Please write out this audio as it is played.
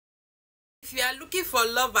If you are looking for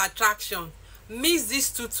love attraction, mix these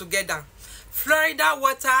two together. Florida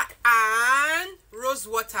water and rose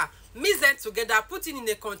water. Mix them together, put it in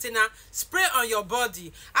a container, spray on your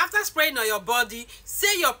body. After spraying on your body,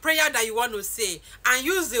 say your prayer that you want to say and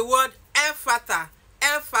use the word Ephphatha,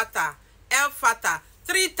 Ephphatha, Ephphatha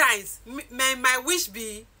 3 times. May my wish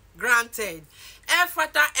be granted.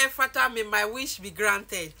 Ephphatha, Ephphatha, may my wish be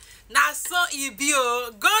granted. Now so it be,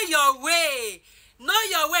 oh, go your way. Know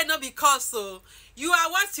your way, not because so. You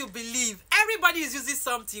are what you believe. Everybody is using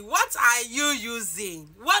something. What are you using?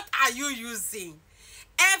 What are you using?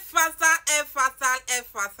 Ephphatha, Ephphatha,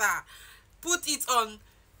 Ephphatha. Put it on.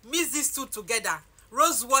 Mix these two together.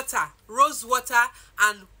 Rose water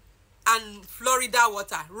and Florida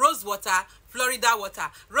water. Rose water, Florida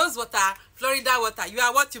water. Rose water, Florida water. You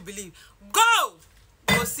are what you believe. Go!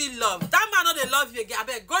 Go see love. That man no dey love you again. I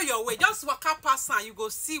beg, go your way. Just walk up past and you go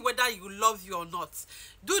see whether you love you or not.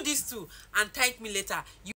 Do this too and thank me later.